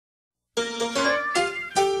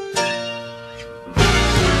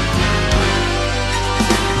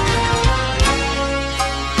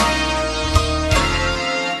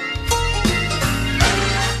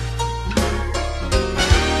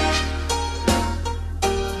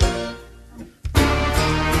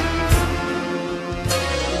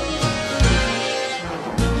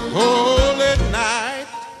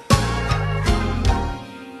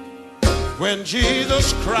when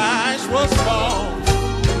Jesus Christ was born.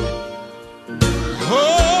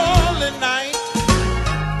 Holy night,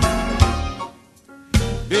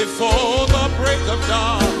 before the break of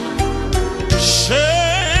dawn, Savior,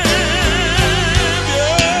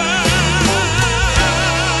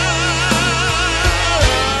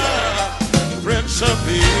 Prince of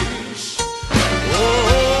Peace,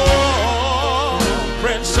 oh,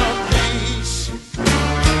 Prince of Peace.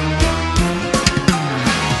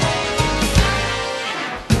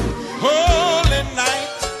 Holy night,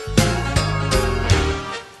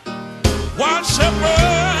 one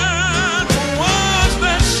shepherd was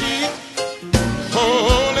the sheep.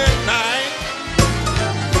 Holy night,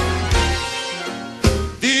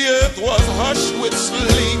 the earth was hushed with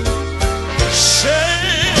sleep. Savior,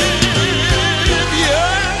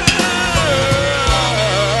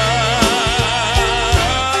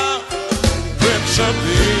 Prince of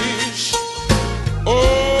Peace,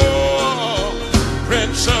 oh,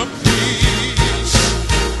 Prince of Peace.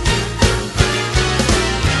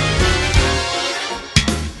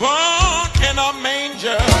 Born in a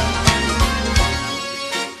manger,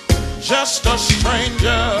 just a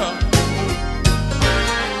stranger,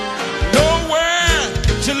 nowhere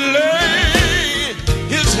to lay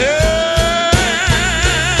his head.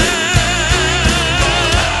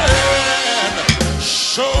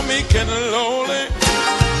 So meek and lowly,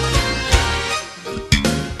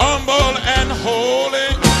 humble and holy,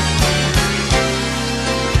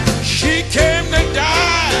 he came to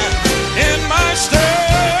die in my stead.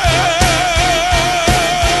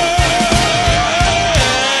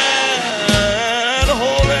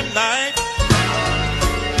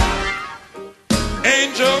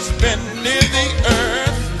 Angels been near the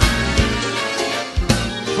earth.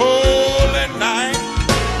 Holy night,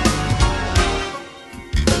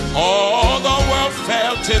 all the world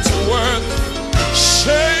felt its worth.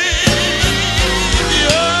 Savior,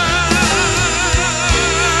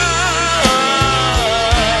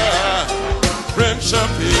 Prince of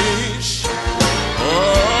Peace.